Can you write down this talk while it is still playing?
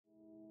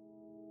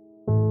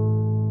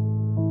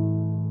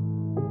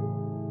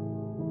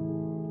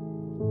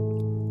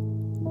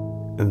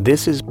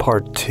This is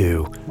part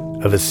 2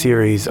 of a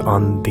series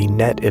on the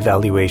Net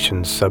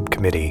Evaluation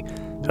Subcommittee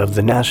of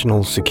the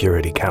National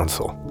Security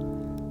Council.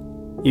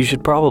 You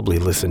should probably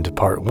listen to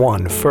part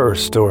 1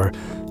 first, or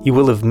you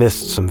will have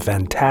missed some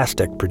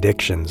fantastic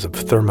predictions of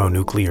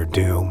thermonuclear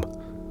doom.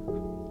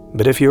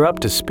 But if you're up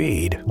to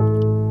speed,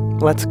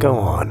 let's go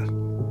on.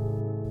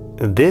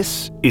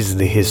 This is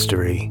the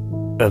history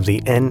of the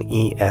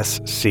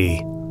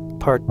NESC,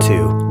 Part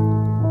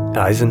 2,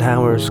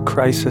 Eisenhower's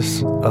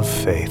Crisis of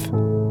Faith.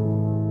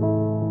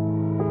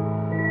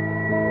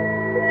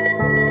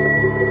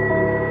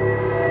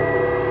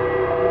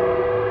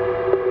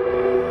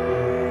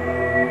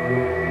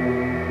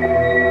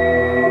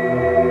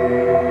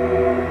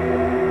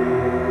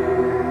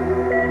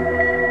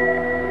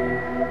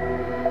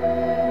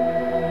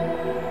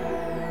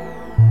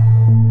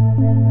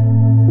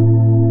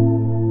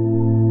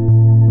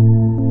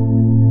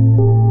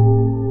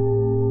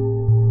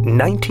 In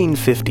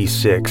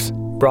 1956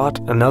 brought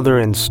another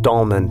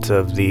installment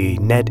of the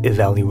Net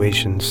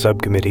Evaluation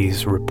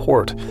Subcommittee's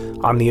report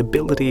on the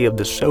ability of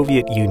the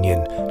Soviet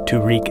Union to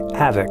wreak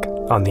havoc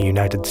on the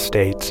United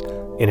States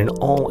in an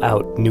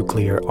all-out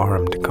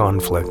nuclear-armed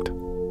conflict.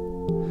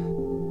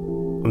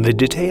 The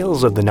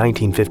details of the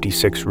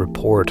 1956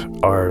 report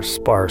are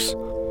sparse.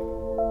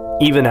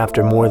 Even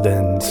after more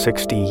than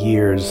 60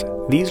 years,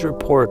 these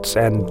reports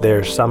and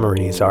their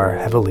summaries are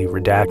heavily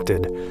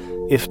redacted,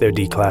 if they're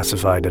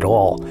declassified at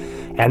all,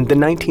 and the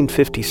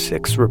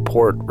 1956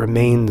 report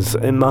remains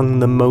among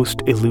the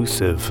most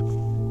elusive.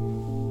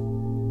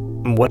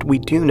 What we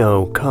do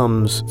know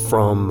comes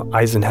from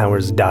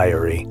Eisenhower's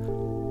diary.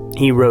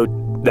 He wrote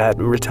that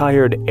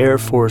retired Air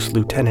Force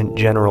Lieutenant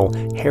General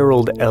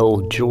Harold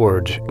L.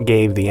 George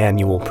gave the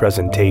annual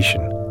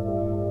presentation.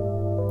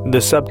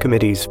 The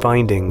subcommittee's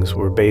findings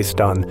were based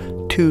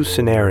on 2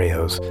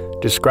 scenarios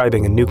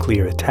describing a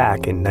nuclear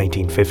attack in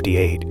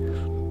 1958.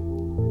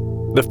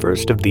 The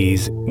first of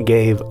these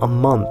gave a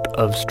month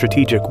of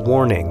strategic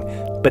warning,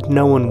 but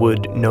no one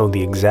would know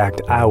the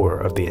exact hour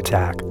of the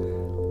attack.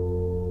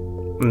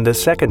 The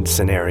second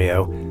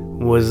scenario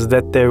was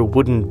that there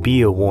wouldn't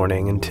be a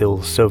warning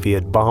until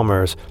Soviet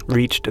bombers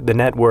reached the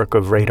network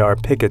of radar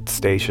picket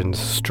stations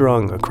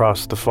strung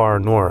across the far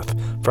north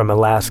from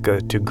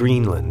Alaska to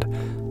Greenland,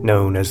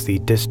 known as the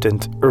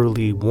Distant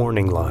Early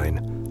Warning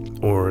Line,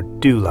 or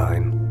DEW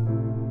line.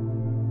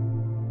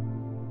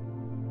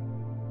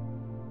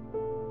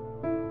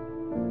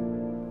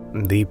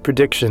 The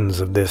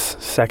predictions of this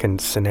second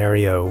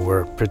scenario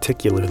were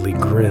particularly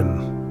grim.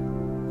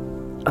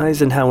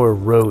 Eisenhower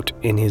wrote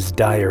in his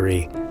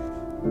diary,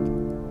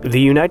 "The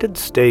United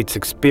States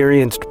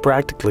experienced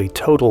practically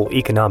total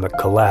economic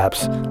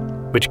collapse,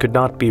 which could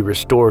not be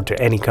restored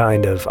to any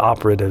kind of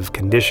operative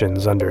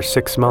conditions under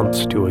 6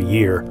 months to a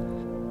year.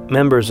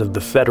 Members of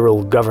the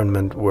federal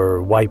government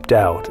were wiped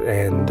out,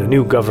 and a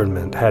new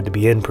government had to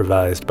be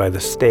improvised by the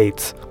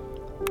states.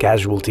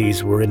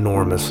 Casualties were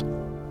enormous.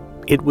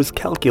 It was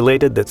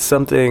calculated that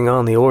something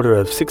on the order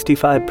of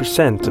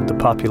 65% of the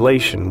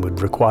population would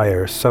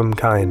require some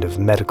kind of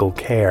medical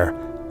care,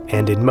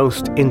 and in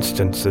most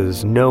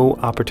instances no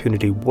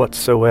opportunity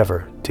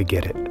whatsoever to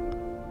get it."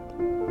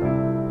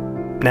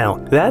 Now,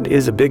 that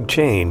is a big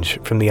change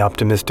from the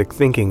optimistic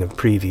thinking of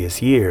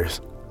previous years.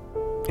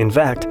 In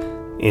fact,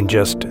 in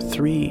just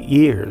 3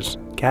 years,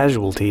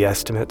 casualty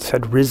estimates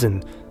had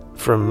risen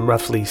from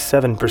roughly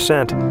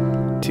 7%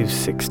 to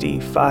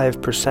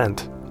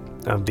 65%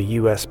 of the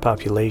U.S.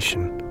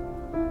 population.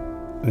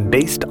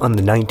 Based on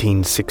the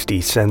 1960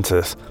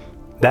 census,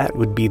 that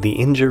would be the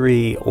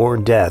injury or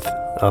death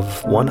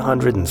of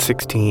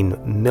 116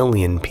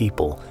 million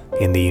people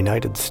in the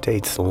United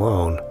States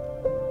alone.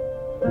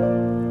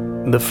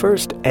 The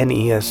first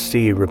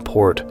NESC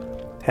report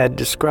had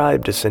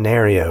described a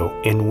scenario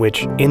in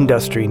which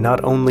industry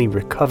not only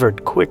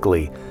recovered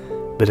quickly,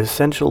 but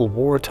essential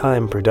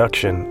wartime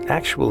production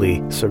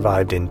actually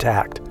survived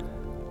intact.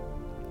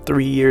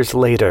 3 years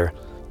later,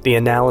 the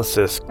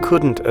analysis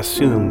couldn't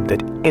assume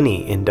that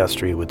any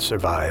industry would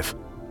survive.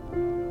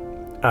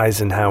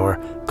 Eisenhower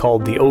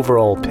called the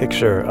overall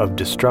picture of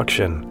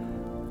destruction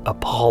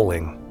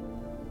appalling.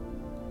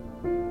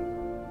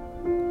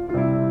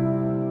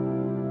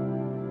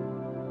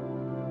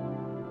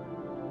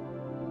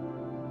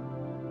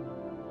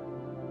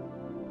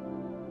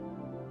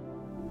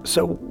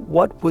 So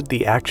what would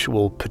the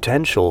actual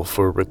potential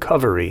for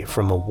recovery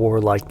from a war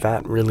like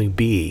that really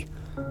be?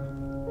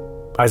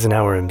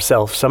 Eisenhower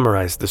himself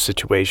summarized the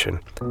situation.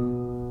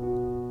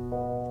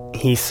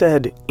 He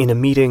said in a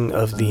meeting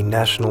of the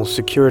National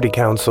Security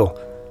Council,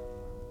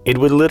 "It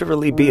would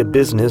literally be a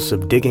business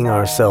of digging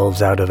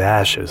ourselves out of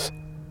ashes,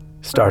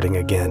 starting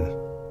again."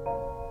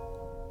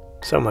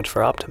 So much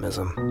for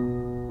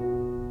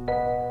optimism.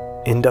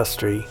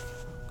 Industry,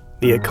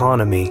 the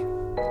economy,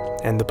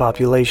 and the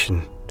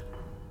population.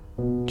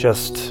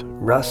 Just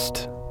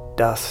rust,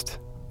 dust,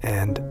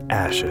 and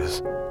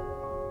ashes.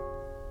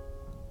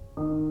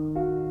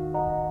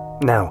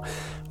 Now,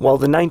 While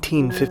the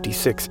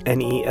 1956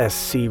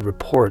 NESC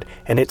report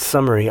and its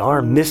summary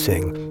are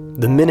missing,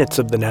 the minutes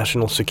of the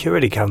National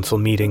Security Council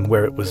meeting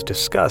where it was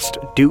discussed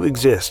do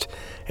exist,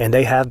 and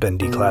they have been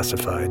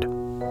declassified.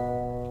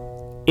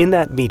 In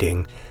that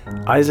meeting,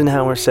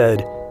 Eisenhower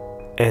said,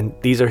 and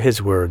these are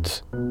his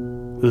words,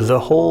 "The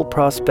whole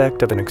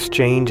prospect of an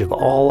exchange of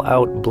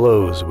all-out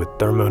blows with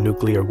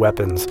thermonuclear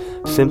weapons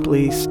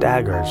simply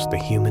staggers the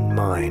human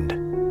mind."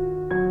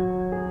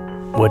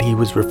 What he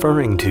was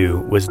referring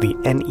to was the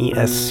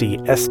NESC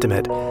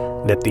estimate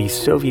that the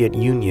Soviet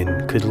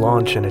Union could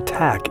launch an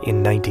attack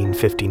in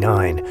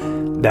 1959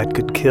 that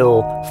could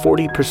kill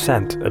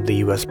 40% of the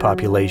U.S.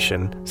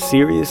 population,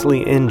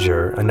 seriously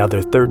injure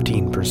another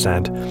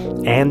 13%,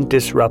 and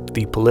disrupt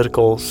the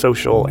political,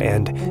 social,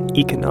 and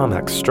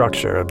economic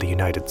structure of the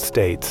United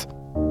States.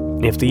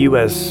 If the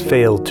U.S.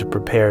 failed to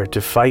prepare to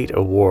fight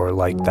a war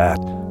like that,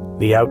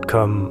 the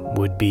outcome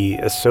would be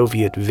a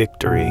Soviet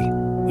victory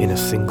in a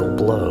single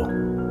blow.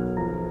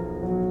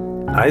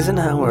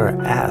 Eisenhower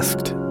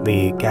asked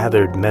the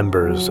gathered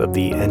members of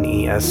the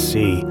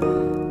NESC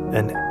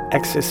an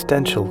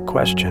existential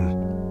question.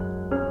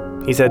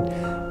 He said,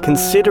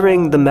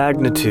 "Considering the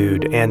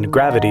magnitude and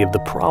gravity of the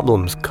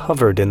problems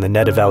covered in the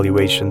net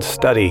evaluation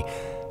study,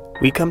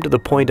 we come to the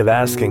point of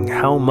asking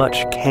how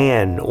much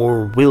can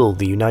or will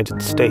the United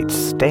States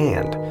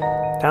stand?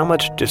 How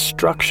much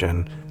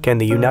destruction can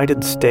the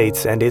United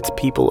States and its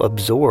people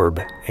absorb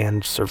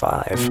and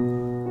survive?"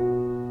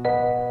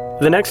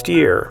 The next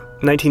year,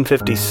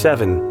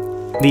 1957,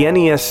 the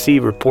NESC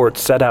report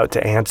set out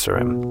to answer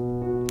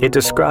him. It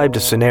described a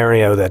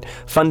scenario that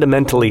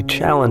fundamentally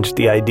challenged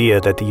the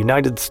idea that the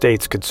United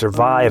States could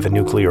survive a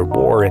nuclear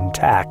war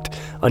intact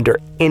under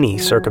any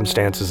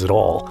circumstances at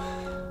all.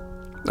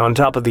 On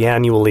top of the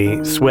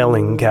annually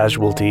swelling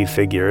casualty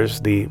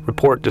figures, the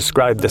report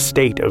described the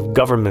state of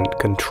government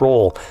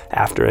control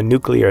after a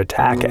nuclear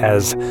attack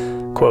as,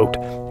 quote,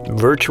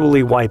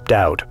 "virtually wiped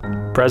out,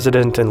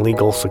 president and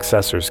legal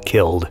successors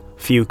killed,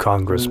 few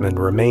congressmen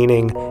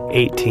remaining,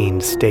 18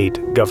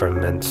 state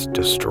governments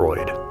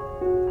destroyed."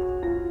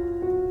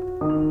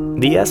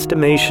 The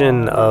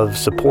estimation of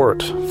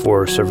support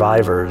for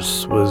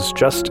survivors was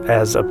just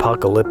as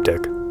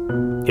apocalyptic.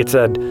 It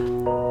said,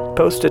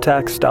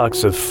 post-attack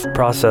stocks of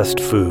processed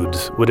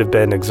foods would have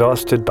been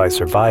exhausted by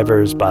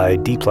survivors by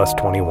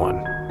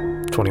D+21,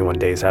 21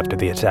 days after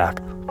the attack.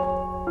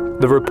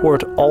 The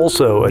report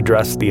also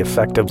addressed the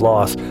effective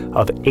loss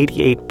of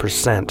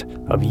 88%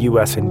 of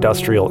U.S.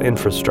 industrial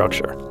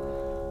infrastructure.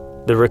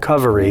 The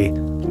recovery,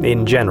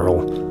 in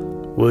general,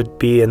 would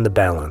be in the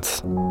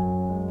balance.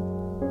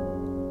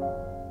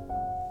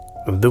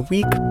 The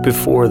week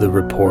before the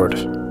report,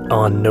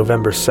 on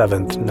November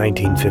 7,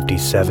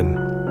 1957,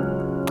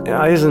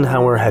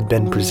 Eisenhower had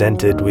been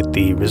presented with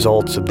the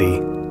results of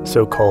the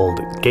so-called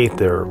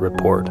Gaither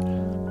Report.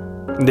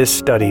 This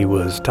study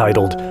was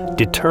titled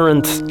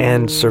Deterrence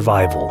and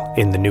Survival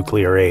in the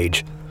Nuclear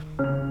Age.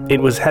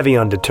 It was heavy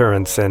on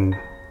deterrence and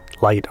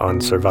light on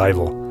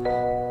survival.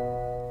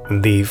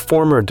 The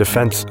former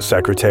Defense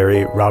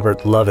Secretary,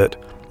 Robert Lovett,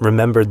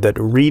 remembered that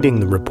reading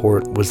the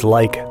report was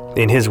like,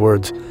 in his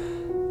words,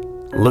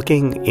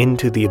 looking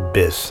into the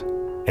abyss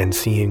and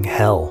seeing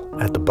hell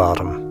at the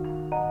bottom.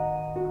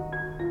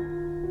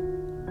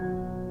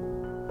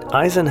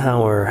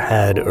 Eisenhower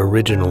had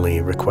originally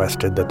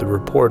requested that the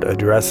report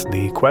address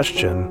the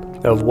question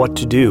of what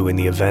to do in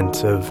the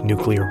event of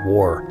nuclear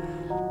war.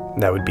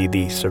 That would be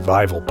the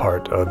survival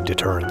part of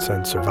deterrence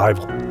and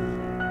survival.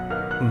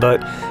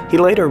 But he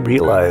later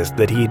realized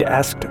that he'd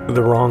asked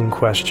the wrong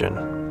question.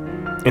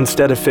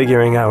 Instead of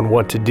figuring out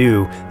what to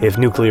do if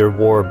nuclear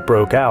war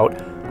broke out,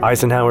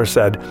 Eisenhower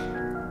said,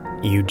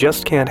 "You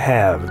just can't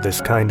have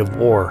this kind of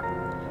war.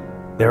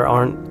 There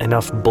aren't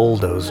enough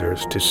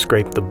bulldozers to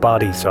scrape the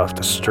bodies off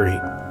the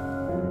street."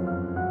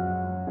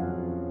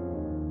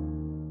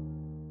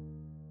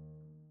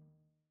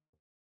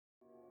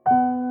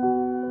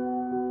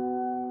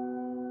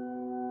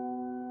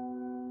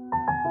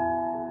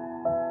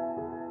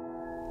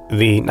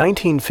 The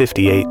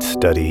 1958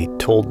 study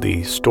told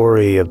the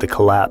story of the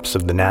collapse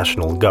of the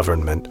national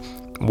government,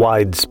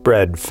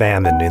 widespread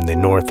famine in the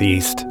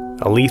Northeast,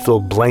 a lethal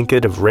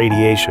blanket of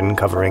radiation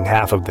covering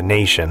half of the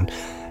nation,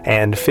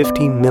 and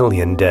 15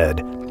 million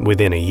dead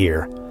within a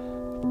year.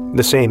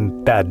 The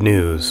same bad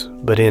news,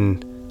 but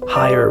in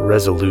higher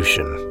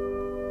resolution.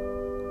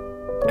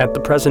 At the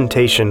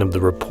presentation of the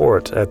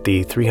report at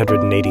the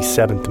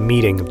 387th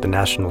meeting of the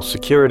National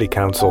Security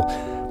Council,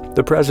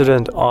 the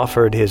President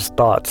offered his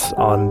thoughts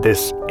on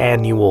this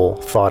annual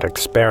thought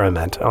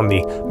experiment on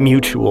the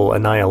mutual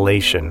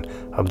annihilation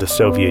of the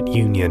Soviet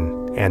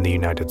Union and the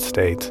United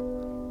States.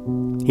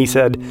 He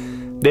said,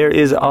 "There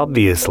is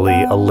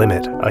obviously a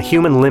limit, a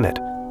human limit,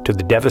 to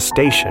the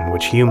devastation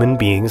which human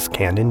beings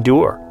can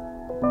endure."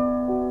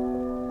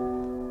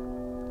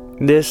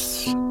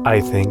 This,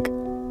 I think,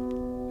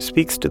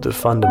 speaks to the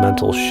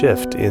fundamental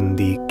shift in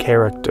the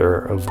character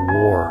of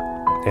war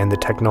and the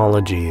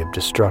technology of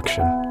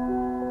destruction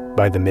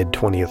by the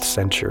mid-20th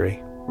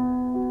century.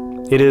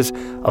 It is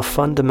a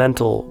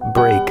fundamental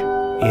break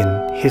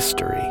in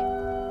history.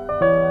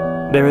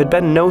 There had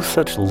been no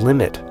such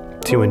limit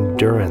to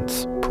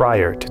endurance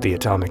prior to the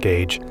atomic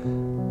age.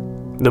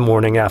 The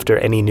morning after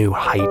any new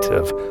height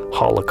of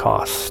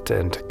holocaust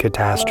and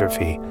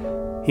catastrophe,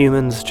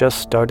 humans just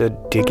started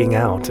digging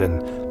out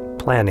and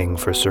planning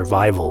for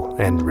survival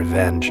and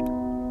revenge.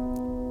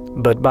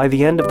 But by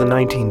the end of the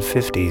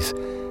 1950s,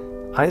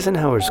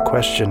 Eisenhower's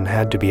question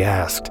had to be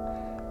asked,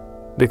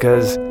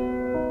 because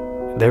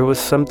there was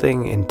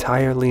something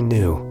entirely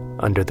new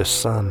under the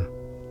sun.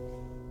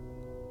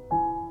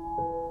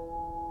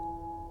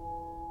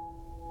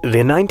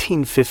 The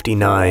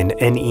 1959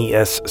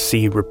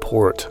 NESC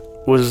report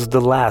was the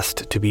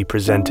last to be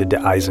presented to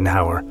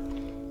Eisenhower.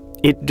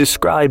 It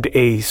described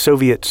a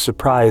Soviet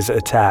surprise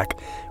attack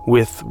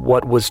with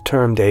what was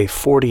termed a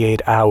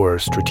 48-hour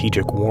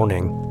strategic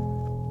warning.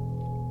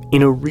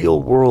 In a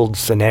real-world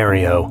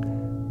scenario,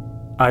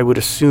 I would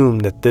assume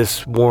that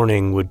this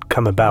warning would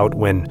come about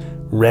when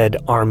Red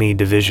Army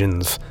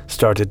divisions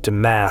started to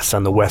mass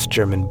on the West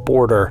German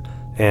border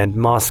and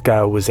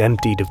Moscow was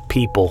emptied of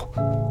people,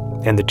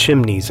 and the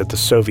chimneys at the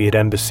Soviet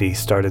embassy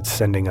started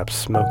sending up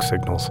smoke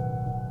signals.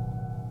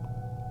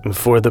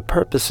 For the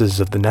purposes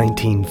of the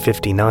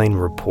 1959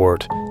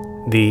 report,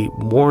 the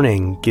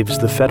warning gives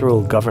the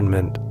federal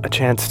government a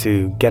chance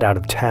to get out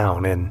of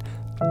town and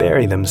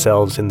bury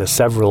themselves in the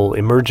several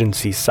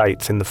emergency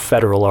sites in the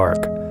Federal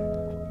Arc.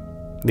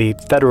 The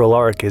Federal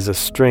Arc is a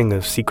string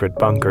of secret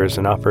bunkers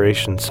and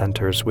operations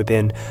centers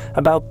within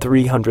about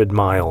 300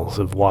 miles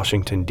of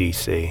Washington,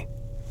 D.C.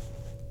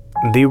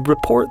 The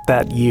report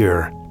that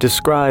year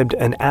described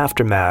an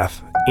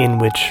aftermath in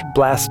which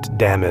blast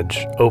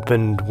damage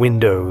opened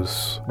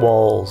windows,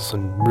 walls,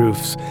 and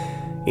roofs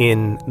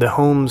in the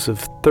homes of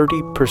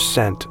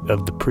 30%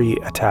 of the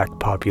pre-attack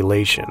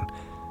population,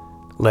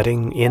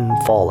 letting in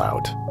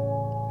fallout.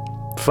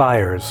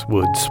 Fires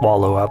would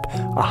swallow up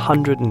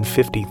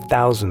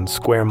 150,000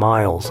 square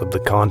miles of the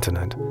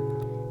continent.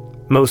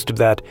 Most of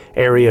that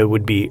area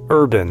would be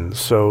urban,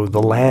 so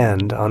the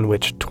land on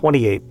which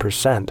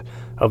 28%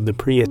 of the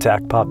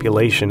pre-attack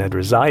population had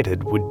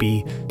resided would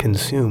be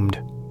consumed,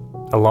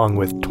 along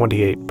with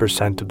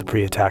 28% of the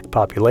pre-attack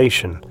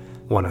population,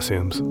 one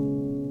assumes.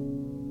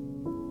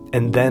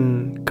 And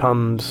then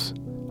comes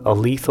a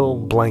lethal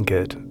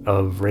blanket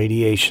of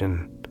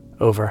radiation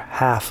over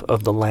half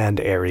of the land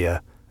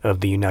area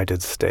of the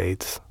United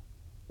States.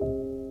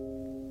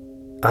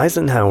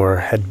 Eisenhower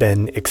had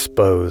been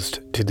exposed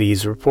to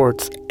these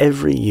reports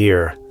every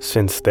year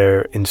since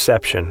their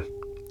inception,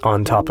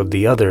 on top of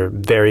the other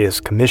various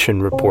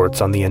commission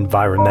reports on the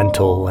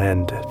environmental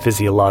and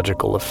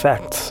physiological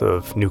effects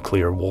of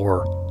nuclear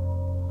war.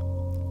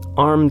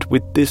 Armed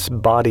with this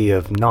body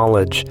of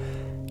knowledge,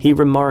 he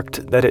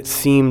remarked that it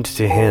seemed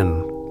to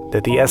him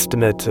that the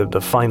estimate of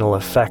the final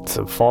effects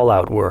of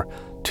fallout were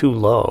too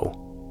low.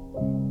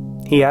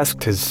 He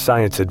asked his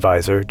science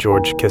advisor,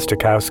 George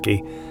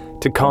Kistakowski,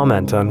 to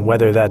comment on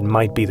whether that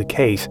might be the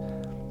case.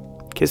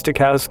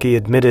 Kistakowski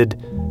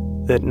admitted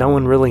that no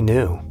one really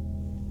knew.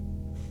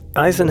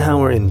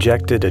 Eisenhower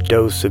injected a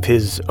dose of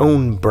his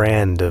own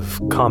brand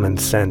of common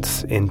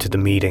sense into the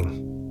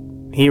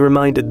meeting. He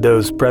reminded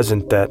those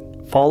present that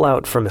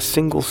fallout from a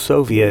single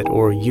Soviet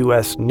or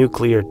U.S.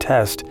 nuclear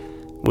test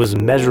was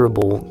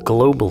measurable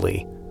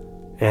globally,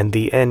 and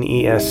the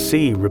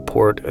NESC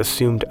report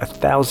assumed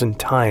 1,000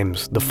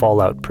 times the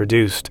fallout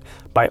produced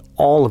by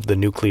all of the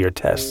nuclear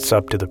tests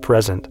up to the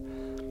present,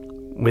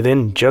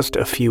 within just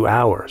a few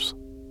hours.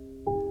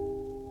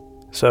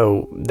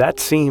 So that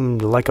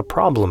seemed like a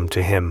problem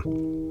to him.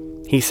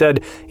 He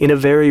said, in a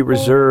very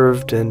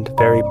reserved and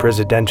very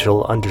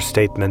presidential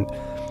understatement,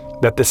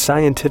 that the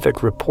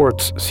scientific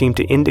reports seemed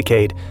to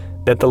indicate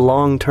that the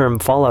long-term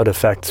fallout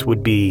effects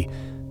would be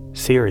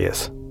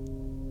serious.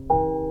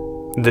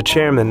 The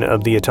chairman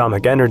of the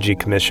Atomic Energy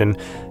Commission,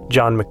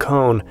 John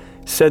McCone,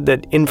 said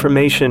that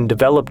information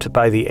developed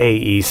by the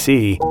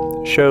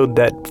AEC showed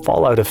that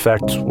fallout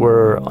effects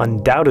were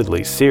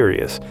undoubtedly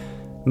serious,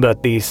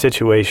 but the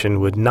situation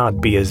would not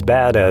be as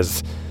bad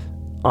as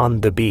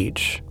On the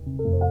Beach.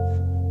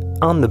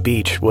 On the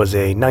Beach was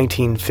a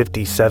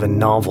 1957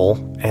 novel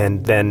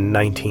and then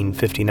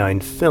 1959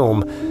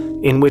 film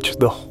in which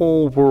the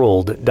whole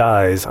world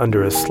dies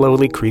under a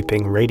slowly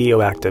creeping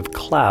radioactive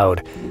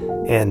cloud,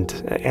 and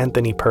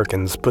Anthony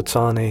Perkins puts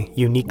on a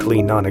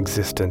uniquely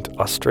non-existent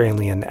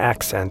Australian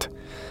accent,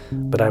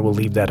 but I will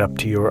leave that up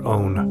to your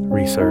own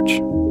research.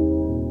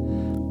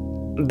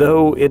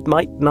 Though it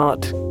might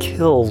not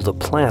kill the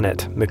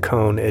planet,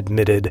 McCone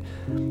admitted,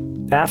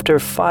 after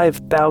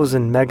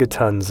 5,000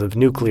 megatons of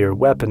nuclear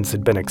weapons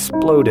had been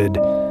exploded,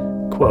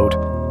 quote,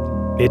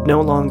 it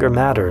no longer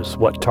matters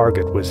what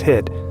target was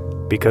hit,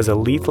 because a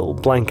lethal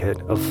blanket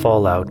of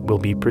fallout will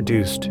be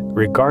produced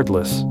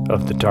regardless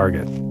of the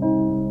target.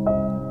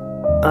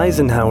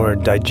 Eisenhower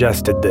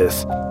digested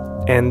this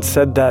and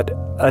said that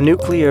a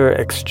nuclear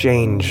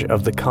exchange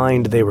of the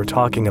kind they were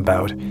talking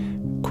about,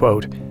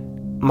 quote,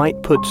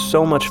 might put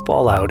so much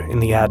fallout in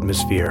the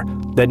atmosphere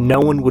that no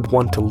one would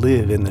want to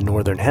live in the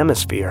northern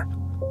hemisphere.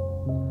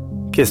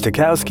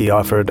 Kistakowski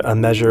offered a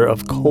measure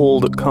of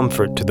cold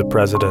comfort to the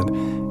president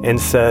and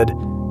said,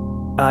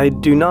 "I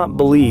do not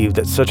believe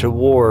that such a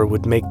war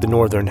would make the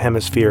Northern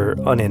Hemisphere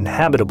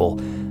uninhabitable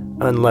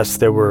unless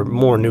there were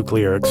more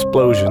nuclear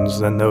explosions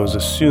than those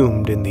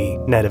assumed in the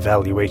net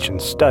evaluation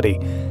study,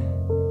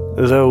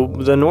 though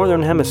the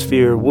Northern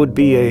Hemisphere would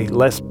be a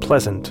less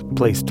pleasant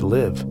place to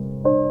live."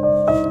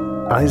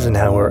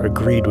 Eisenhower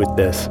agreed with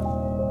this.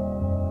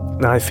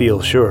 "I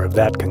feel sure of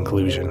that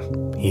conclusion,"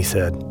 he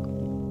said.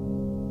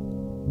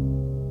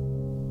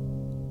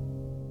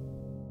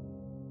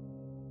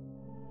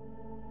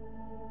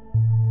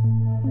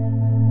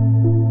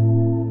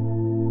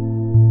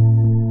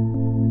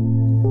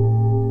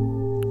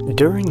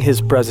 During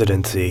his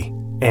presidency,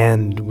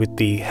 and with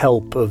the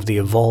help of the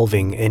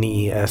evolving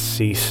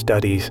NESC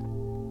studies,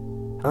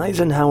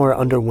 Eisenhower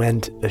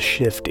underwent a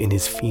shift in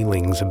his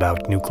feelings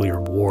about nuclear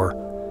war.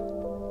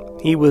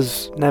 He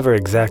was never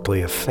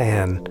exactly a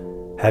fan,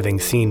 having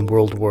seen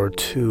World War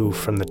II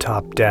from the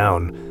top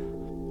down,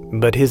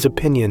 but his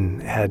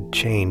opinion had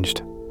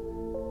changed.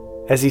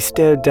 As he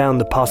stared down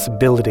the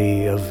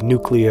possibility of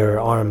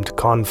nuclear-armed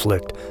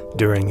conflict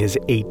during his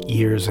 8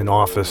 years in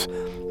office,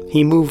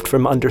 he moved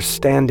from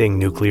understanding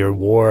nuclear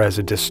war as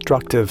a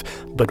destructive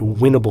but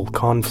winnable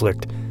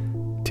conflict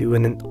to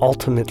an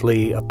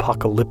ultimately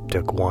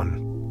apocalyptic one.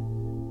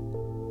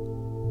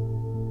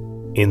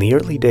 In the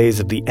early days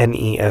of the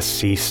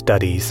NESC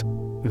studies,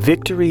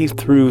 victory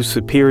through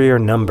superior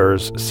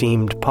numbers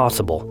seemed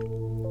possible.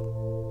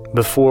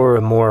 Before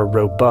a more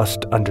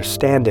robust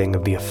understanding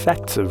of the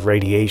effects of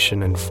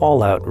radiation and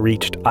fallout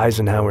reached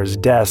Eisenhower's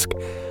desk,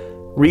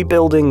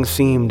 rebuilding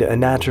seemed a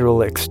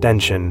natural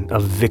extension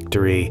of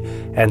victory,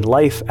 and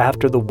life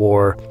after the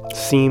war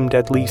seemed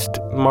at least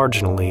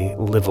marginally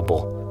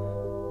livable.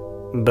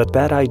 But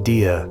that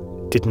idea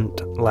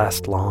didn't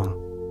last long.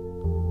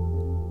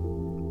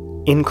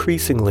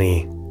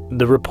 Increasingly,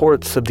 the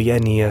reports of the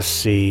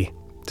NESC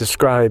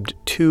described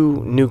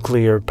two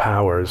nuclear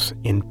powers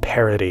in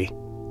parity,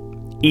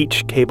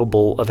 each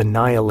capable of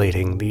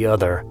annihilating the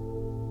other.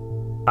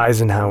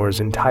 Eisenhower's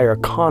entire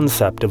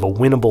concept of a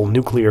winnable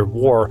nuclear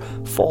war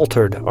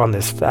faltered on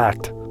this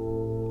fact.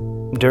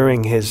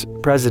 During his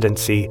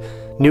presidency,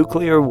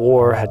 nuclear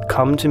war had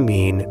come to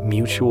mean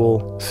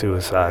mutual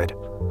suicide.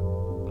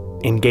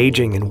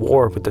 Engaging in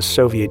war with the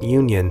Soviet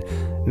Union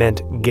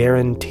meant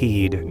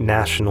guaranteed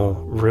national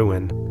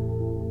ruin.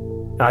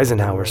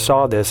 Eisenhower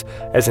saw this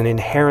as an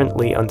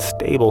inherently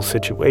unstable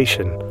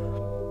situation.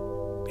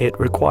 It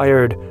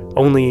required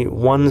only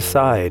one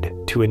side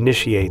to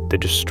initiate the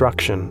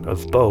destruction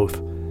of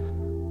both.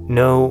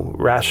 No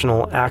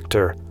rational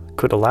actor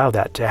could allow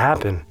that to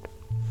happen.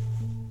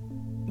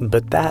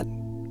 But that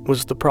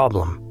was the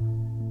problem.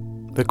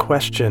 The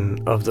question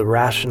of the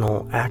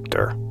rational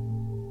actor.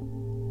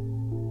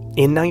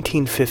 In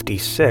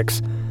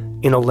 1956,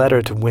 in a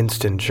letter to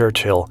Winston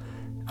Churchill,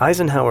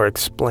 Eisenhower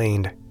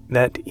explained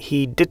that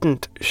he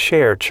didn't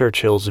share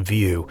Churchill's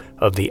view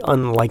of the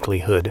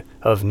unlikelihood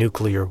of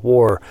nuclear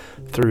war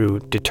through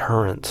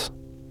deterrence.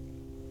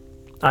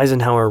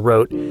 Eisenhower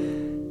wrote,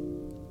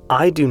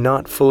 "I do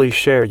not fully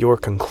share your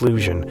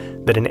conclusion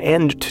that an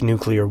end to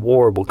nuclear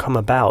war will come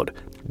about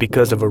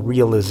because of a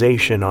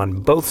realization on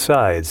both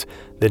sides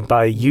that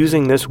by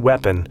using this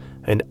weapon,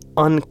 an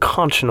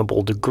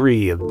unconscionable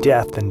degree of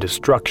death and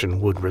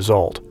destruction would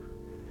result.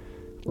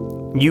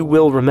 You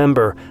will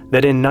remember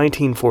that in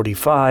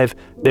 1945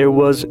 there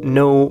was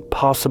no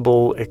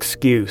possible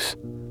excuse,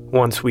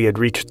 once we had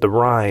reached the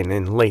Rhine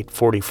in late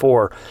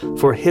 44,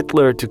 for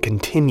Hitler to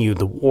continue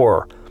the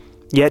war.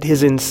 Yet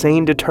his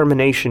insane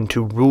determination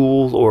to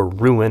rule or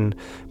ruin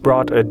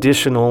brought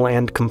additional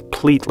and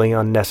completely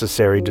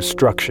unnecessary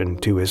destruction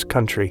to his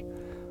country,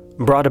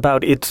 brought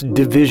about its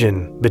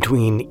division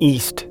between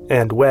East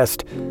and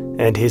West,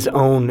 and his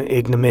own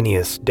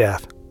ignominious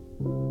death."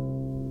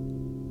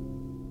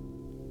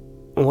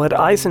 What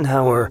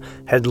Eisenhower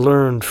had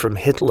learned from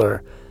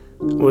Hitler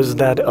was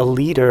that a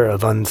leader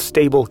of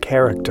unstable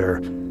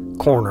character,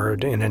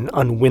 cornered in an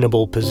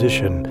unwinnable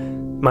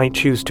position, might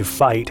choose to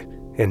fight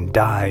and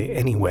die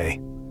anyway.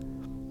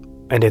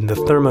 And in the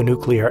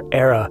thermonuclear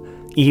era,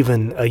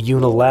 even a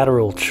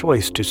unilateral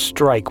choice to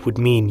strike would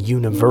mean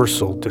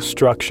universal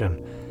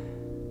destruction.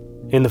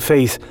 In the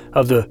face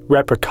of the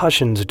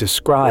repercussions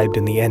described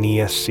in the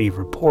NESC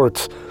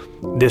reports,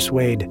 this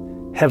weighed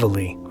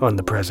heavily on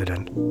the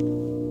president.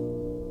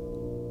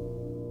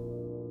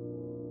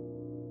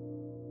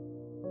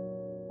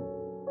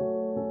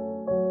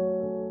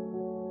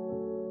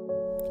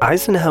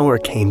 Eisenhower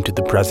came to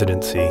the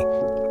presidency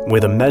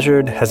with a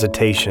measured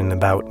hesitation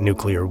about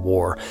nuclear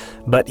war,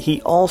 but he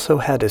also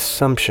had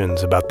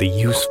assumptions about the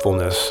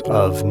usefulness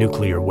of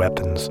nuclear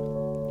weapons.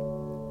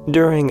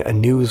 During a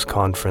news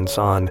conference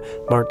on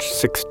March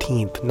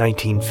 16,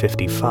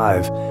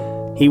 1955,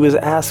 he was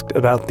asked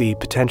about the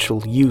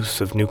potential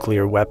use of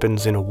nuclear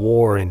weapons in a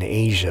war in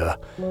Asia,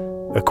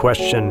 a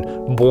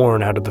question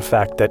born out of the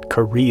fact that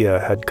Korea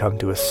had come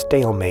to a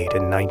stalemate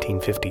in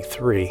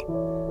 1953.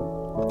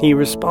 He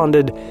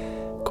responded,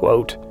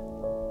 quote,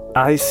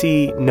 I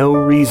see no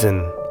reason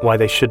why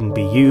they shouldn't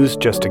be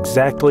used just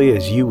exactly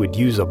as you would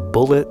use a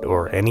bullet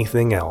or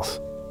anything else.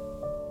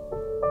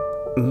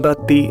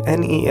 But the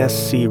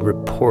NESC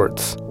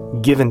reports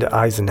given to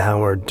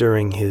Eisenhower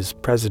during his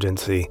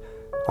presidency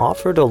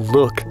offered a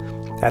look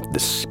at the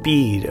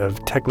speed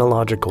of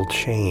technological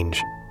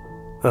change,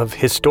 of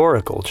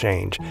historical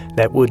change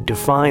that would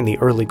define the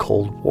early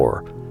Cold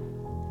War.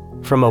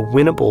 From a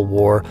winnable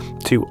war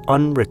to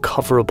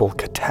unrecoverable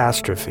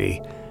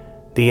catastrophe,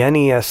 the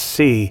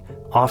NESC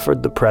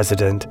offered the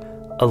president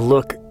a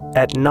look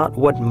at not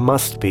what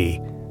must be,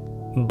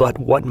 but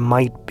what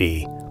might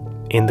be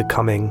in the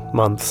coming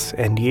months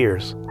and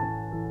years.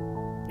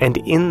 And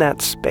in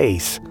that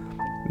space,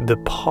 the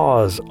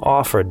pause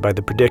offered by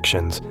the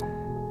predictions,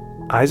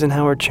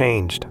 Eisenhower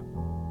changed.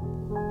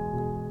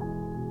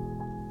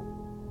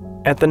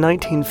 At the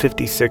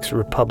 1956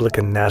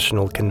 Republican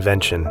National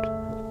Convention,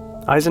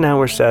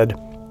 Eisenhower said,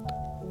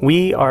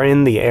 "We are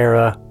in the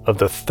era of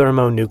the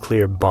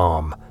thermonuclear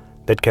bomb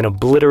that can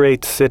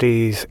obliterate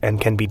cities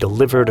and can be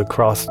delivered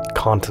across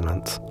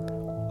continents.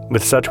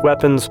 With such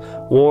weapons,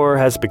 war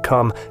has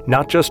become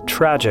not just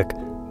tragic,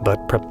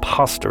 but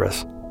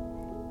preposterous.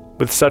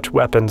 With such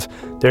weapons,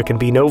 there can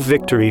be no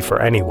victory for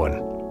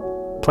anyone.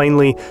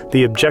 Plainly,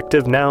 the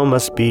objective now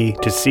must be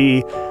to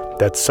see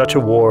that such a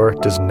war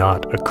does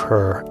not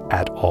occur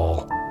at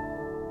all."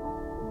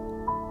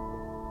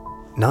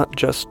 Not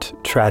just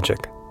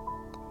tragic,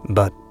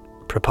 but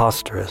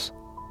preposterous.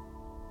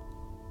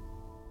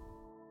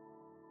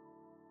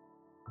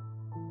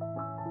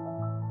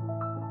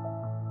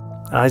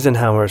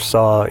 Eisenhower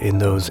saw in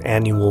those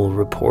annual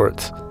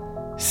reports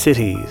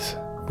cities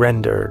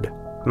rendered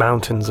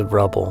mountains of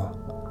rubble,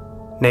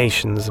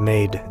 nations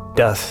made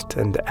dust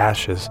and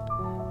ashes,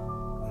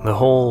 the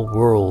whole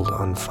world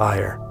on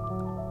fire.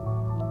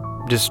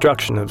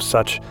 Destruction of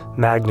such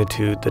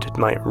magnitude that it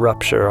might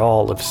rupture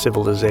all of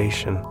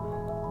civilization,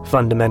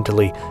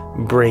 fundamentally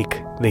break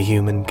the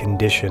human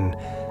condition,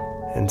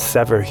 and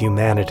sever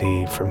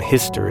humanity from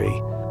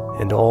history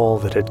and all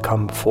that had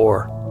come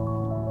before.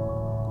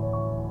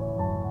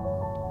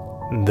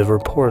 The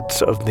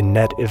reports of the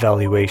Net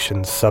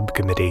Evaluation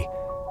Subcommittee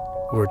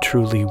were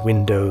truly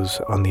windows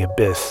on the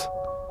abyss,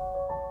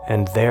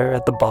 and there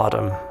at the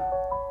bottom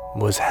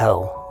was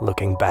hell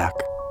looking back.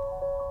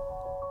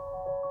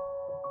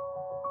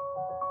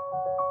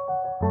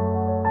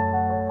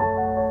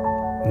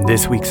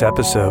 This week's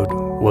episode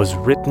was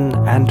written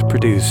and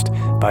produced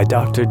by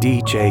Dr.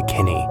 D.J.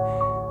 Kinney.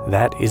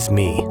 That is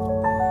me.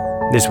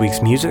 This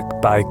week's music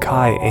by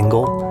Kai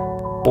Engel,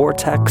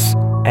 Vortex,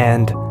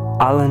 and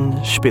Alan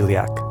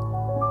Shpiliak.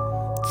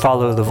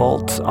 Follow The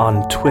Vault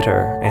on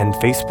Twitter and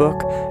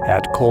Facebook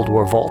at Cold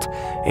War Vault,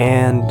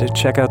 and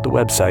check out the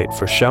website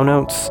for show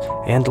notes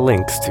and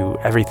links to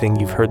everything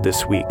you've heard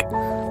this week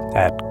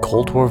at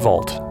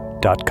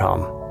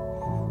coldwarvault.com.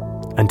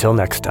 Until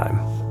next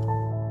time.